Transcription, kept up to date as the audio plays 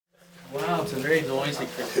know, it's a very noisy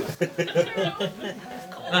Christmas.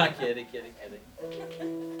 Not kidding.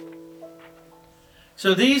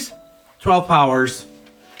 So these 12 powers,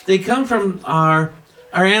 they come from our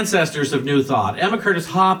ancestors of New Thought. Emma Curtis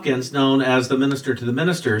Hopkins, known as the Minister to the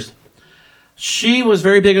Ministers, she was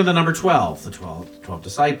very big on the number 12. The 12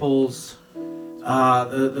 disciples,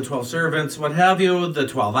 the 12 servants, what have you, the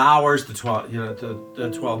 12 hours, the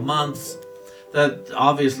 12 months. That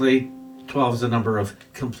obviously 12 is a number of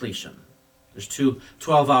completion. There's two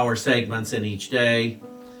 12-hour segments in each day.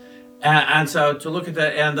 And so to look at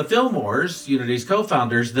that, and the Fillmores, Unity's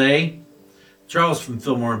co-founders, Charles from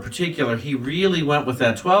Fillmore in particular, he really went with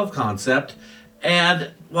that 12 concept.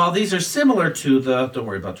 And while these are similar to don't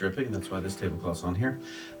worry about dripping, that's why this tablecloth's on here,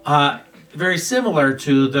 very similar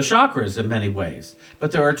to the chakras in many ways.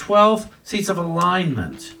 But there are 12 seats of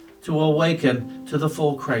alignment to awaken to the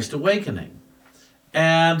full Christ awakening.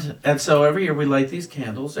 And so every year we light these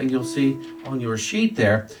candles, and you'll see on your sheet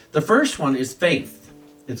there, the first one is faith.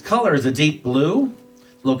 Its color is a deep blue.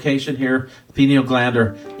 Location here, the pineal gland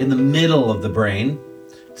are in the middle of the brain.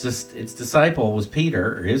 Its disciple is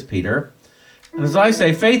Peter. And as I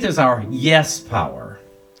say, faith is our yes power.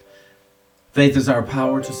 Faith is our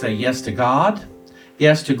power to say yes to God,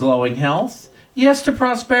 yes to glowing health, yes to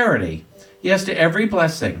prosperity, yes to every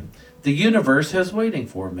blessing the universe has waiting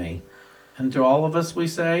for me. And to all of us we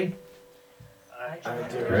say, I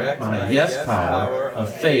direct my yes power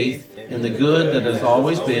of faith in the good that has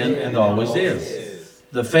always been and always is.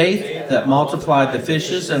 The faith that multiplied the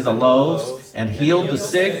fishes and the loaves and healed the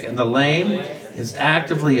sick and the lame is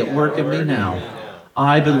actively at work in me now.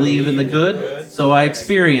 I believe in the good, so I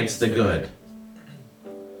experience the good.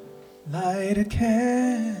 Light a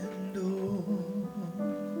candle.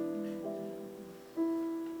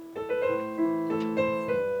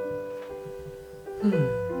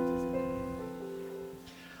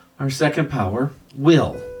 Our second power,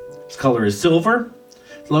 will. Its color is silver.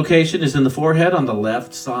 Its location is in the forehead on the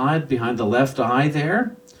left side, behind the left eye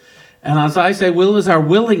there. And as I say, will is our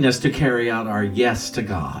willingness to carry out our yes to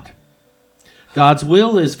God. God's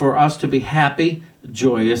will is for us to be happy,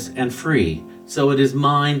 joyous, and free. So it is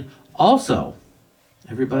mine also.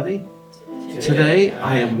 Everybody? Today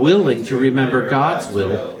I am willing to remember God's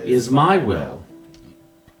will is my will.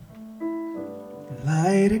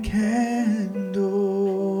 Light a candle.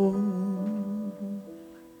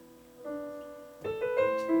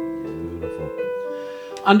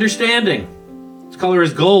 Understanding. Its color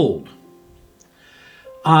is gold.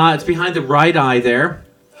 It's behind the right eye there.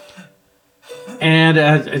 And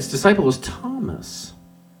its disciple was Thomas.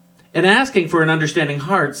 In asking for an understanding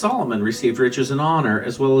heart, Solomon received riches and honor,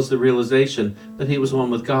 as well as the realization that he was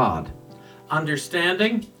one with God.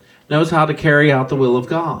 Understanding knows how to carry out the will of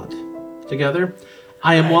God. Together,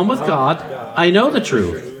 I am one with God. I know the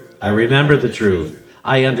truth. I remember the truth.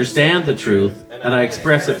 I understand the truth, and I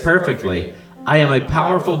express it perfectly. I am a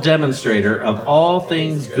powerful demonstrator of all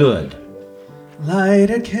things good.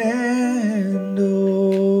 Light a candle.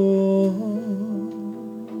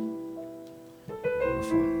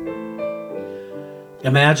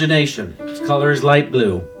 Imagination. Its color is light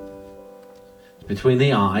blue. It's between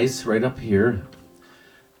the eyes, right up here.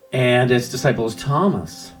 And its disciple is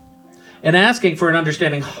Thomas. In asking for an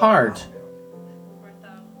understanding heart,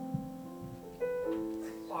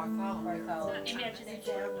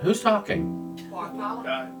 who's talking?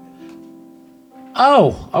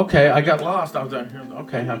 Oh, okay. I got lost. I was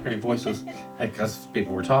okay. I'm hearing voices because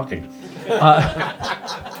people were talking.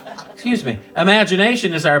 Excuse me.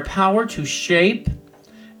 Imagination is our power to shape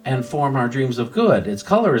and form our dreams of good. Its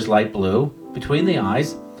color is light blue between the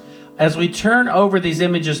eyes. As we turn over these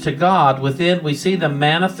images to God, within we see them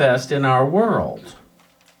manifest in our world.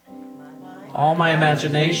 All my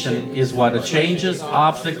imagination is what changes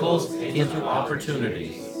obstacles into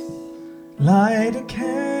opportunities. Light a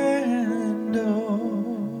candle.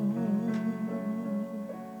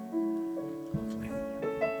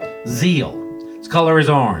 Zeal. Its color is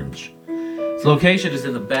orange. Its location is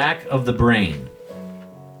in the back of the brain.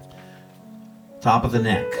 Top of the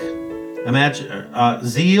neck.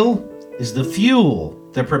 Zeal is the fuel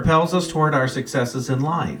that propels us toward our successes in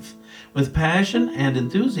life. With passion and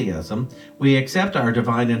enthusiasm, we accept our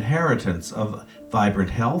divine inheritance of vibrant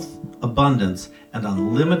health, abundance, and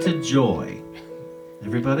unlimited joy.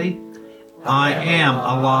 Everybody? I am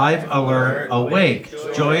alive, alert, awake,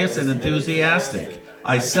 joyous, and enthusiastic.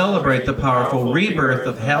 I celebrate the powerful rebirth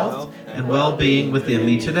of health and well-being within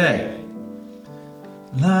me today.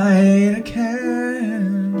 Light a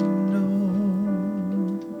candle.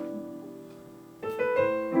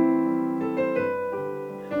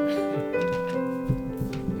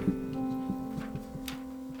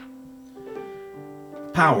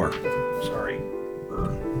 Power. Sorry.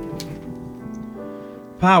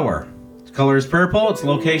 Power. Its color is purple. Its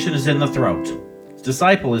location is in the throat. Its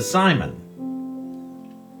disciple is Simon.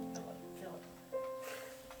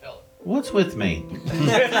 What's with me?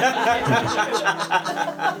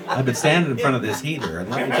 I've been standing in front of this heater, and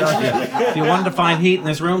let me tell you, if you wanted to find heat in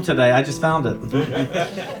this room today, I just found it.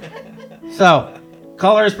 So,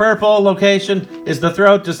 color is purple, location is the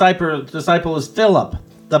throat, disciple is Philip.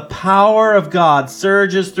 The power of God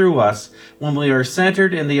surges through us when we are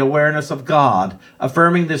centered in the awareness of God.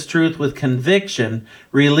 Affirming this truth with conviction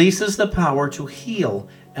releases the power to heal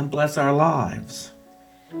and bless our lives.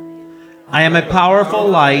 I am a powerful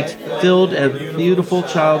light, filled a beautiful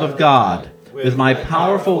child of God. With my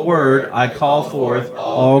powerful word, I call forth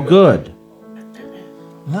all good.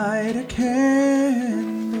 Light a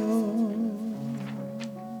candle.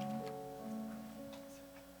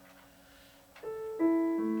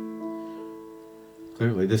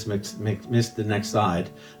 Clearly, this missed the next side.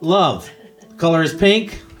 Love. The color is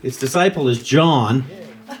pink. Its disciple is John.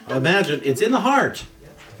 Imagine, it's in the heart.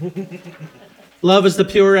 Love is the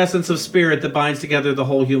pure essence of spirit that binds together the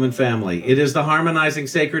whole human family. It is the harmonizing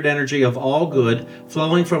sacred energy of all good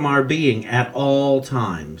flowing from our being at all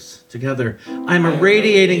times. Together, I am a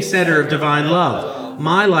radiating center of divine love.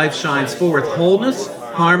 My life shines forth wholeness,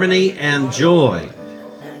 harmony, and joy.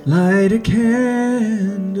 Light a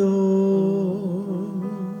candle.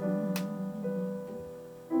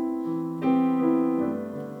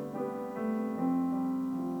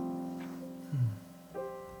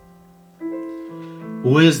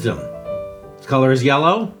 Wisdom. Its color is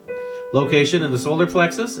yellow. Location in the solar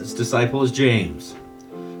plexus. Its disciple is James.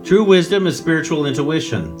 True wisdom is spiritual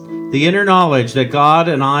intuition, the inner knowledge that God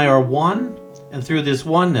and I are one, and through this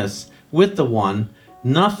oneness with the one,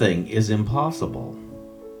 nothing is impossible.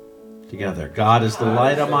 Together, God is the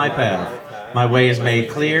light on my path. My way is made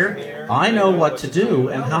clear. I know what to do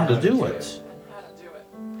and how to do it.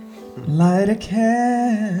 Light a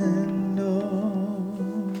candle.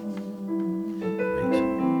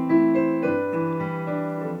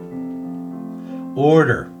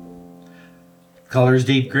 Order. Color is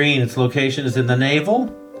deep green. Its location is in the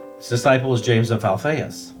navel. Its disciple is James of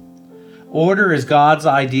Alphaeus. Order is God's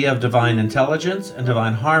idea of divine intelligence and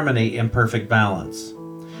divine harmony in perfect balance.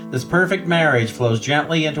 This perfect marriage flows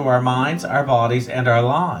gently into our minds, our bodies, and our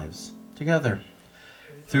lives together.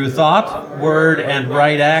 Through thought, word, and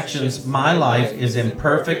right actions, my life is in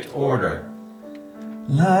perfect order.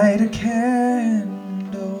 Light a candle.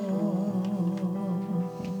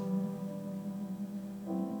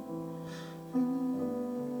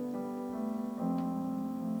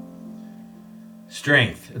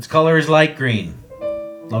 Strength. Its color is light green.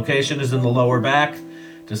 Location is in the lower back.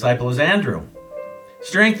 Disciple is Andrew.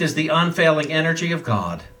 Strength is the unfailing energy of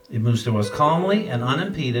God. It moves through us calmly and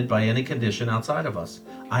unimpeded by any condition outside of us.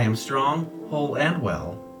 I am strong, whole, and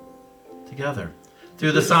well. Together.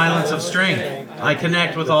 Through the silence of strength, I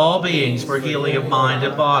connect with all beings for healing of mind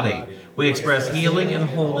and body. We express healing and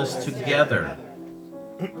wholeness together.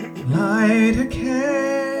 Light a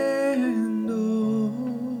candle.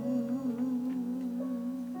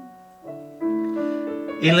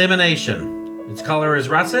 Elimination. Its color is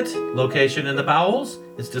russet. Location in the bowels.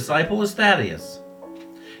 Its disciple is Thaddeus.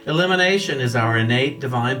 Elimination is our innate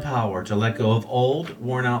divine power to let go of old,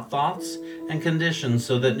 worn-out thoughts and conditions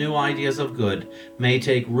so that new ideas of good may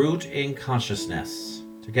take root in consciousness.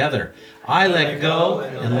 Together, I let go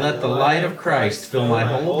and let the light of Christ fill my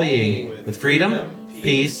whole being with freedom,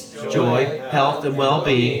 peace, joy, health, and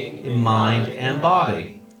well-being in mind and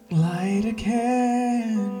body. Light a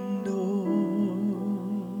candle.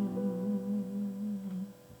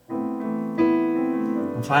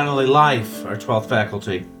 And finally, life, our 12th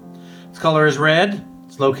faculty. Its color is red.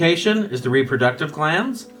 Its location is the reproductive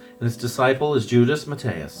glands, and its disciple is Judas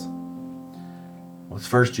Matthias. Well, it's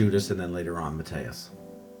first Judas and then later on Matthias.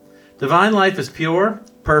 Divine life is pure,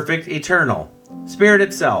 perfect, eternal. Spirit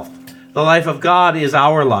itself. The life of God is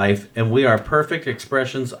our life, and we are perfect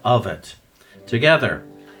expressions of it. Together,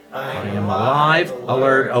 I am alive,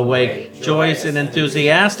 alert, awake, joyous, and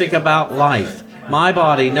enthusiastic about life. My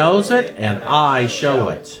body knows it, and I show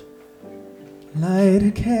it. Light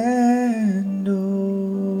a candle.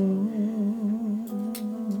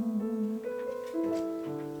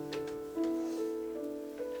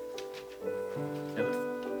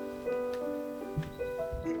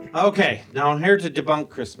 Okay, now I'm here to debunk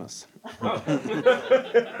Christmas.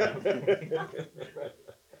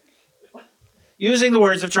 Using the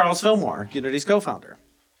words of Charles Fillmore, Unity's co-founder.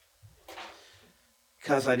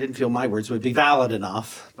 Because I didn't feel my words would be valid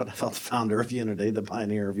enough, but I felt the founder of Unity, the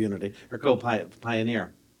pioneer of Unity, or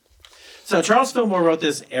co-pioneer. So Charles Fillmore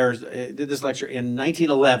did this lecture in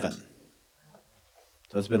 1911.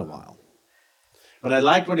 So it's been a while. But I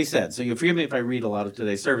liked what he said. So you'll forgive me if I read a lot of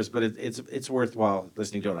today's service, but it's worthwhile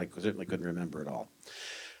listening to it. I certainly couldn't remember it all.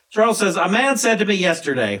 Charles says, a man said to me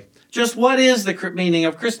yesterday, just what is the meaning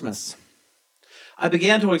of Christmas? I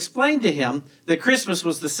began to explain to him that Christmas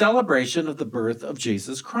was the celebration of the birth of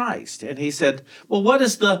Jesus Christ. And he said, well, what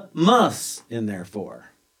is the mas in there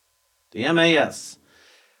for? The M-A-S.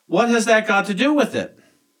 What has that got to do with it?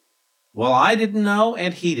 Well, I didn't know,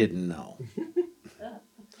 and he didn't know.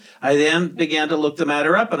 I then began to look the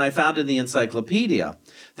matter up, and I found in the encyclopedia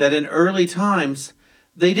that in early times,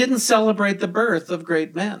 they didn't celebrate the birth of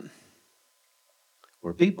great men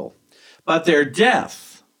or people, but their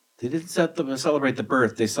death. They didn't celebrate the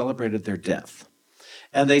birth, they celebrated their death.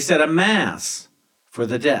 And they said a mass for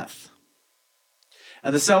the death.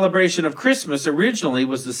 And the celebration of Christmas originally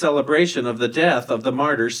was the celebration of the death of the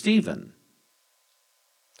martyr Stephen.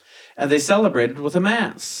 And they celebrated with a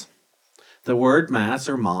mass. The word mass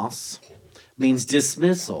or mas means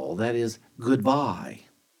dismissal, that is, goodbye.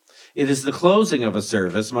 It is the closing of a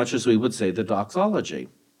service, much as we would say the doxology.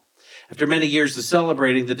 After many years of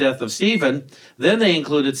celebrating the death of Stephen, then they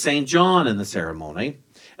included St. John in the ceremony,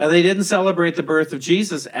 and they didn't celebrate the birth of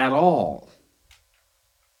Jesus at all.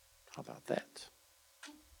 How about that?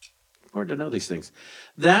 Important to know these things.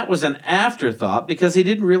 That was an afterthought because he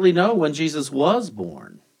didn't really know when Jesus was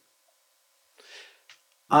born.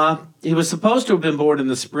 He was supposed to have been born in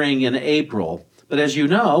the spring in April, but as you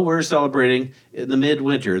know, we're celebrating in the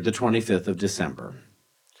midwinter, the 25th of December.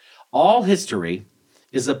 All history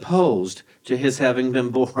is opposed to his having been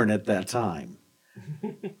born at that time.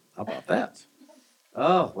 How about that?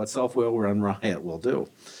 Oh, what self-will run riot will do.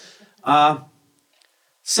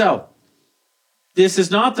 So, this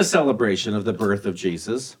is not the celebration of the birth of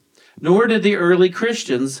Jesus, nor did the early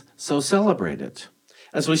Christians so celebrate it.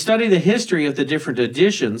 As we study the history of the different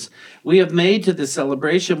additions we have made to this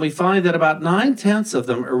celebration, we find that about 9/10 of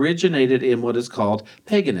them originated in what is called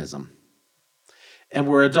paganism and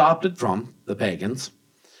were adopted from the pagans.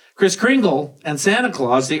 Kris Kringle and Santa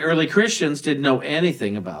Claus, the early Christians, didn't know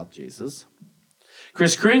anything about Jesus.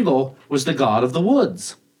 Kris Kringle was the god of the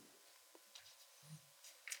woods.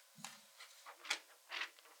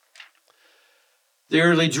 The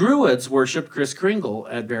early Druids worshipped Kris Kringle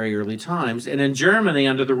at very early times, and in Germany,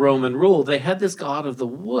 under the Roman rule, they had this god of the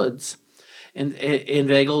woods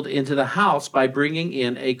inveigled into the house by bringing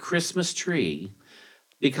in a Christmas tree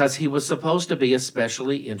because he was supposed to be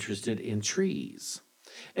especially interested in trees.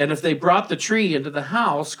 And if they brought the tree into the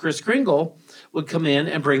house, Kris Kringle would come in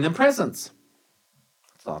and bring them presents.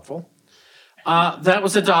 Thoughtful. That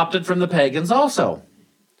was adopted from the pagans also.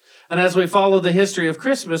 And as we follow the history of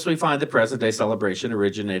Christmas, we find the present-day celebration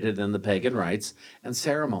originated in the pagan rites and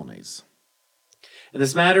ceremonies. In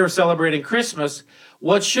this matter of celebrating Christmas,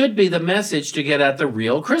 what should be the message to get at the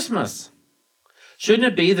real Christmas? Shouldn't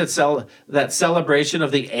it be that celebration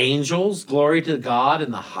of the angels, glory to God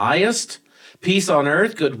in the highest, peace on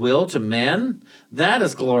earth, goodwill to men? That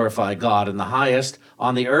is glorify God in the highest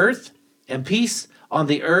on the earth, and peace on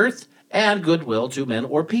the earth, and goodwill to men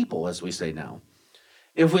or people, as we say now.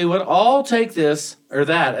 If we would all take this or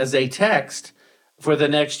that as a text for the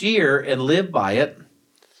next year and live by it,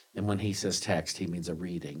 and when he says text, he means a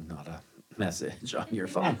reading, not a message on your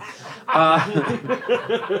phone.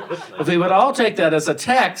 If we would all take that as a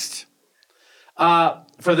text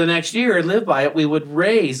for the next year and live by it, we would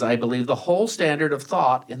raise, I believe, the whole standard of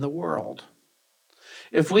thought in the world.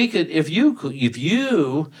 If you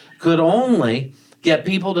could only get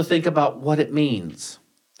people to think about what it means.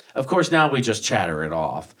 Of course, now we just chatter it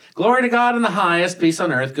off. Glory to God in the highest, peace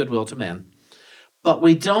on earth, goodwill to men. But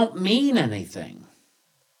we don't mean anything.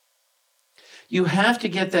 You have to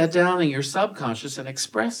get that down in your subconscious and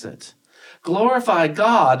express it. Glorify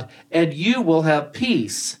God, and you will have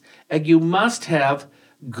peace, and you must have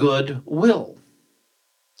goodwill.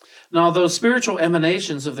 Now, those spiritual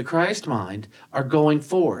emanations of the Christ mind are going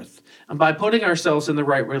forth, and by putting ourselves in the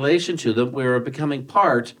right relation to them, we are becoming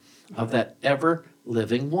part of that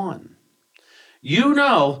ever-living one. You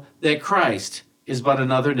know that Christ is but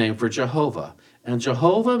another name for Jehovah, and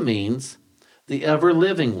Jehovah means the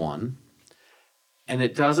ever-living one, and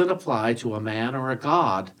it doesn't apply to a man or a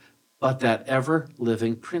god, but that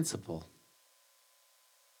ever-living principle.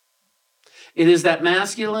 It is that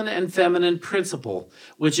masculine and feminine principle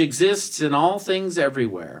which exists in all things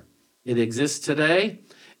everywhere. It exists today.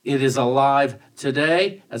 It is alive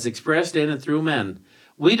today as expressed in and through men.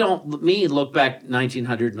 We don't look back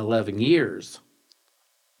 1911 years.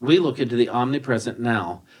 We look into the omnipresent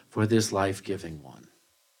now for this life-giving one.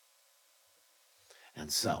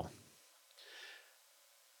 And so,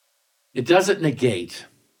 It doesn't negate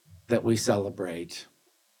that we celebrate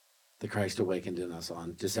the Christ awakened in us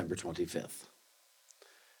on December 25th.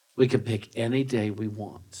 We can pick any day we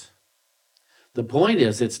want. The point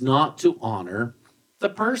is, it's not to honor the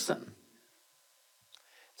person.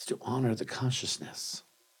 It's to honor the consciousness.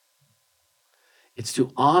 It's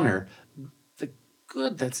to honor the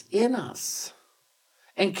good that's in us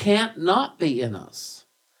and can't not be in us.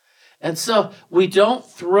 And so we don't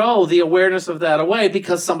throw the awareness of that away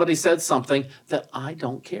because somebody said something that I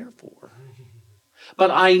don't care for. But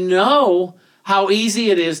I know how easy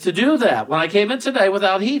it is to do that. When I came in today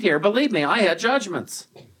without heat here, believe me, I had judgments.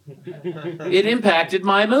 It impacted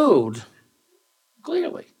my mood,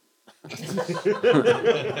 clearly.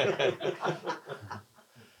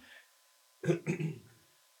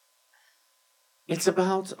 It's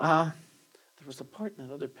about, there was a part in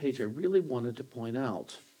that other page I really wanted to point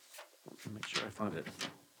out. Let me make sure I find it.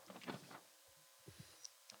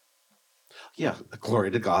 Yeah, glory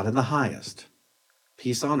to God in the highest.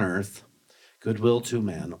 Peace on earth, goodwill to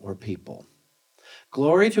men or people.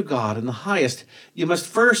 Glory to God in the highest. You must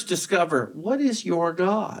first discover, what is your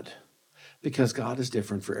God? Because God is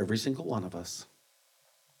different for every single one of us.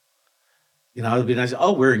 You know, it would be nice,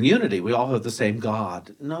 oh, we're in unity. We all have the same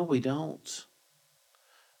God. No, we don't.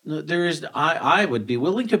 No, there is. I would be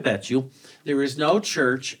willing to bet you there is no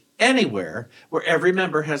church anywhere where every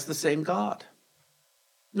member has the same God.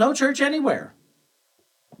 No church anywhere.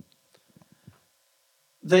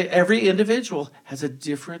 Every individual has a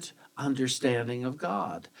different understanding of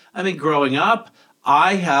God. I mean, growing up,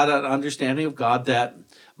 I had an understanding of God that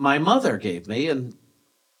my mother gave me, and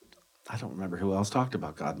I don't remember who else talked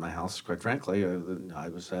about God in my house, quite frankly.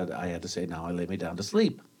 I had to say, now I lay me down to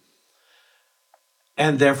sleep.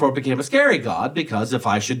 And therefore became a scary God, because if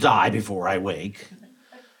I should die before I wake,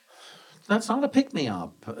 that's not a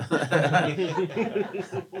pick-me-up.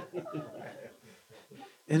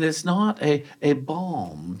 And it's not a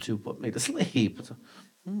balm to put me to sleep.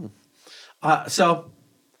 So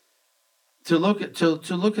to look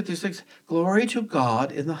at these things, glory to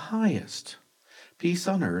God in the highest, peace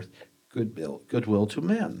on earth, goodwill to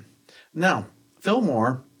men. Now,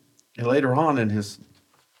 Fillmore, later on in his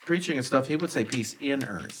preaching and stuff, he would say peace in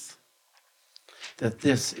earth. That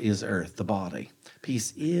this is earth, the body.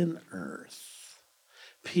 Peace in earth.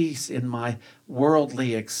 Peace in my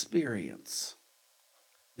worldly experience.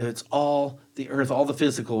 It's all the earth, all the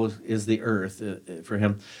physical is the earth for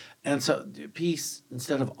him. And so peace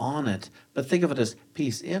instead of on it, but think of it as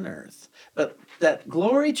peace in earth. But that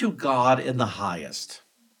glory to God in the highest.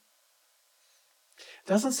 It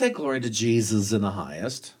doesn't say glory to Jesus in the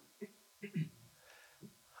highest.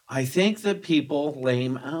 I think that people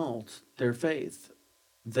lame out their faith.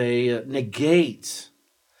 They negate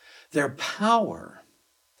their power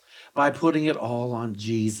by putting it all on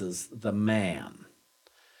Jesus, the man.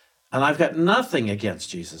 And I've got nothing against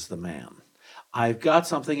Jesus, the man. I've got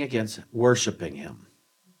something against worshiping him.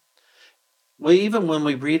 Well, even when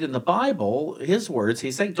we read in the Bible, his words,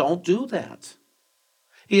 he's saying, don't do that.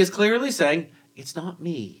 He is clearly saying, it's not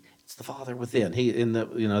me. It's the Father within.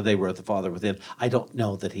 They wrote the Father within. I don't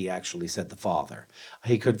know that he actually said the Father.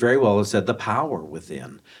 He could very well have said the power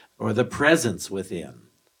within or the presence within.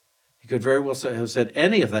 He could very well have said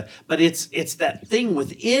any of that. But it's that thing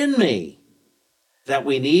within me that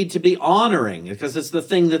we need to be honoring, because it's the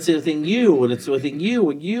thing that's within you, and it's within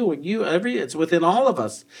you and you and you. It's within all of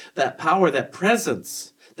us. That power, that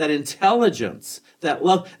presence, that intelligence, that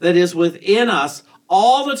love that is within us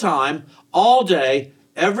all the time, all day,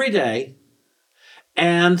 every day.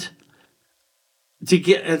 And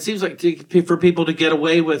it seems like for people to get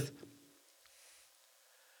away with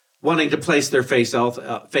wanting to place their faith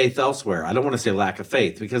elsewhere. I don't want to say lack of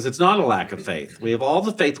faith, because it's not a lack of faith. We have all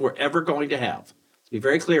the faith we're ever going to have. Be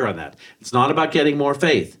very clear on that. It's not about getting more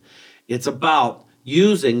faith. It's about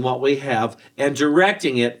using what we have and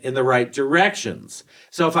directing it in the right directions.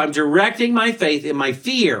 So if I'm directing my faith in my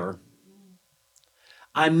fear,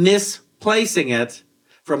 I'm misplacing it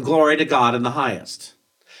from glory to God in the highest.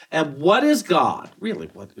 And what is God? Really,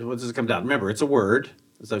 what does it come down? Remember, it's a word,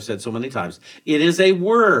 as I've said so many times. It is a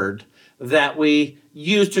word that we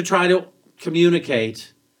use to try to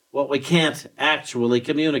communicate what we can't actually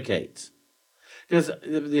communicate. Because,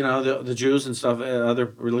 the Jews and stuff,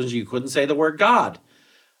 other religions, you couldn't say the word God.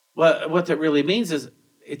 What that really means is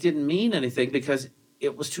it didn't mean anything because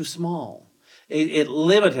it was too small. It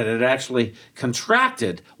limited, it actually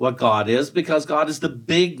contracted what God is, because God is the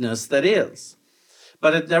bigness that is.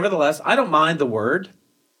 But nevertheless, I don't mind the word.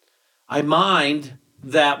 I mind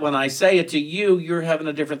that when I say it to you, you're having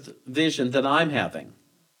a different vision than I'm having.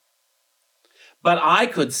 But I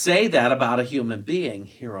could say that about a human being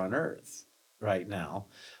here on earth right now.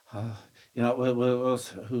 Who's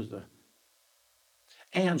the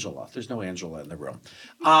Angela? There's no Angela in the room.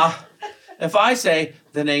 If I say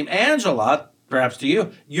the name Angela, perhaps to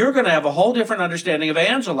you, you're going to have a whole different understanding of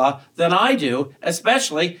Angela than I do,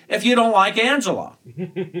 especially if you don't like Angela.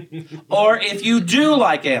 Or if you do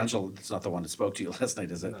like Angela. That's not the one that spoke to you last night,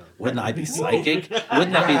 is it? No. Wouldn't I be psychic?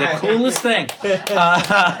 Wouldn't that be the coolest thing?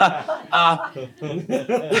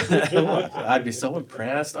 I'd be so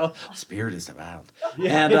impressed. Oh, spirit is abound.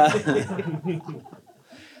 And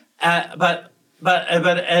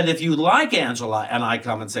and if you like Angela and I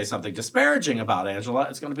come and say something disparaging about Angela,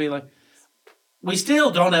 it's going to be like, we still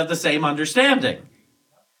don't have the same understanding.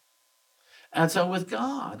 And so with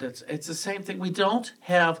God, it's the same thing. We don't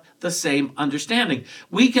have the same understanding.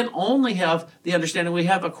 We can only have the understanding we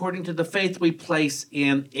have according to the faith we place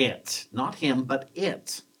in it. Not him, but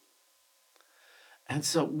it. And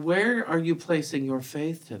so where are you placing your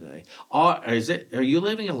faith today? Are you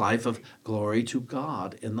living a life of glory to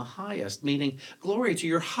God in the highest, meaning glory to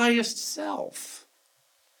your highest self?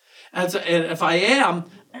 And if I am,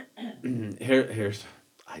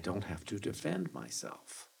 I don't have to defend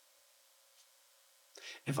myself.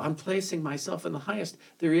 If I'm placing myself in the highest,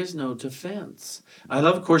 there is no defense. I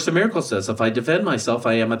love, of Course in Miracles says, if I defend myself,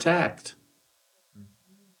 I am attacked.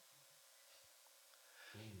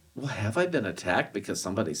 Well, have I been attacked because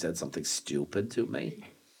somebody said something stupid to me?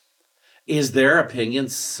 Is their opinion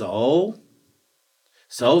so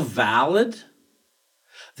valid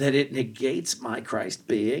that it negates my Christ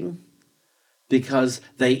being because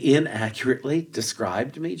they inaccurately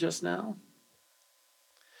described me just now?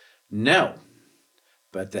 No,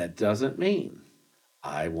 but that doesn't mean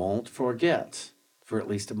I won't forget for at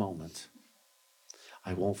least a moment.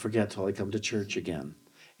 I won't forget till I come to church again.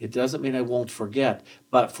 It doesn't mean I won't forget,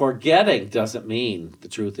 but forgetting doesn't mean the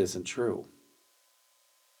truth isn't true.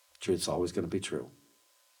 Truth's always going to be true.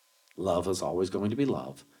 Love is always going to be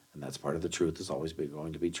love, and that's part of the truth is always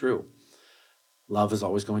going to be true. Love is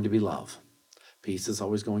always going to be love. Peace is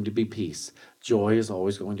always going to be peace. Joy is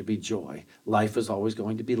always going to be joy. Life is always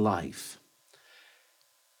going to be life.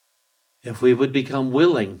 If we would become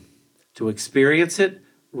willing to experience it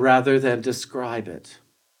rather than describe it,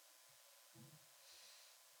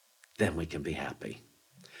 then we can be happy.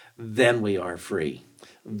 Then we are free.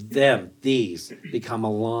 Then these become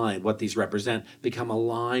aligned, what these represent, become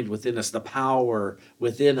aligned within us, the power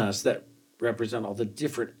within us that represent all the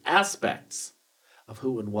different aspects of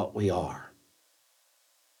who and what we are.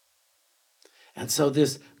 And so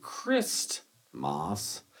this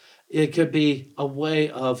Christmas, it could be a way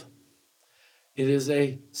of, it is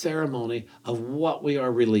a ceremony of what we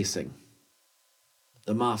are releasing.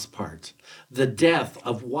 The Mas part, the death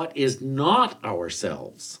of what is not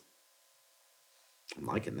ourselves. I'm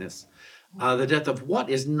liking this. The death of what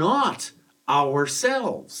is not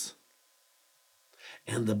ourselves.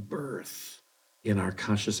 And the birth in our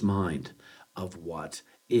conscious mind of what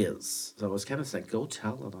is. So I was kind of saying, go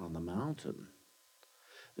tell it on the mountain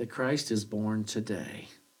that Christ is born today.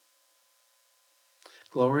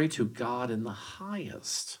 Glory to God in the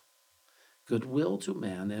highest, goodwill to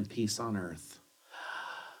man and peace on earth.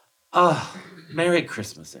 Merry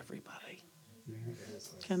Christmas, everybody.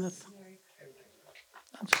 Kenneth,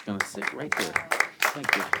 I'm just going to sit right there.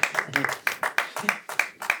 Thank you.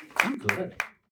 I'm good.